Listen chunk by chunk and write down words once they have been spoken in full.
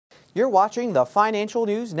You're watching the Financial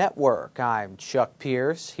News Network. I'm Chuck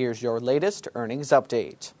Pierce. Here's your latest earnings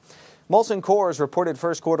update. Molson Coors reported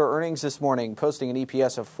first quarter earnings this morning, posting an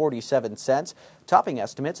EPS of 47 cents, topping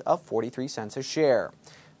estimates of 43 cents a share.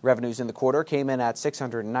 Revenues in the quarter came in at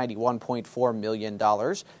 $691.4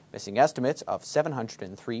 million, missing estimates of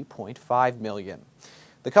 $703.5 million.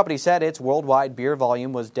 The company said its worldwide beer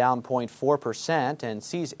volume was down 0.4% and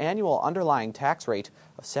sees annual underlying tax rate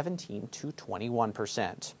of 17 to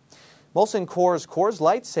 21%. Molson Coors Coors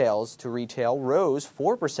Light sales to retail rose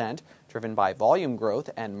 4%, driven by volume growth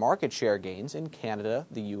and market share gains in Canada,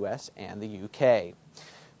 the U.S., and the U.K.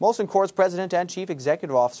 Molson Coors President and Chief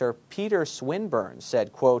Executive Officer Peter Swinburn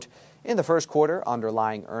said, quote, "In the first quarter,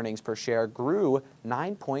 underlying earnings per share grew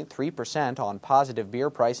 9.3% on positive beer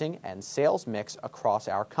pricing and sales mix across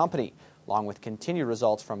our company, along with continued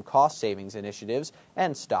results from cost savings initiatives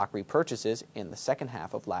and stock repurchases in the second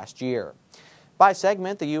half of last year." By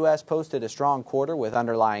segment, the U.S. posted a strong quarter with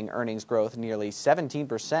underlying earnings growth nearly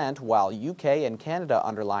 17%, while U.K. and Canada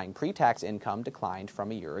underlying pretax income declined from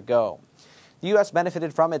a year ago. The U.S.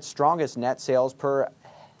 benefited from its strongest net sales per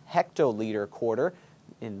hectoliter quarter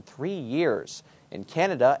in 3 years. In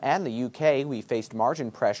Canada and the U.K., we faced margin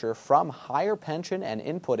pressure from higher pension and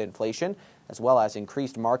input inflation, as well as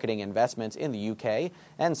increased marketing investments in the U.K.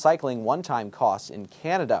 and cycling one-time costs in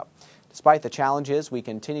Canada. Despite the challenges, we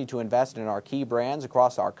continue to invest in our key brands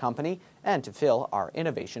across our company and to fill our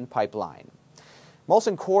innovation pipeline.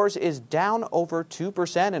 Molson Coors is down over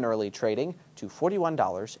 2% in early trading to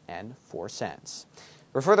 $41.04.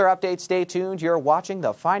 For further updates, stay tuned. You're watching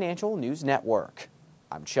the Financial News Network.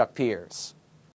 I'm Chuck Pierce.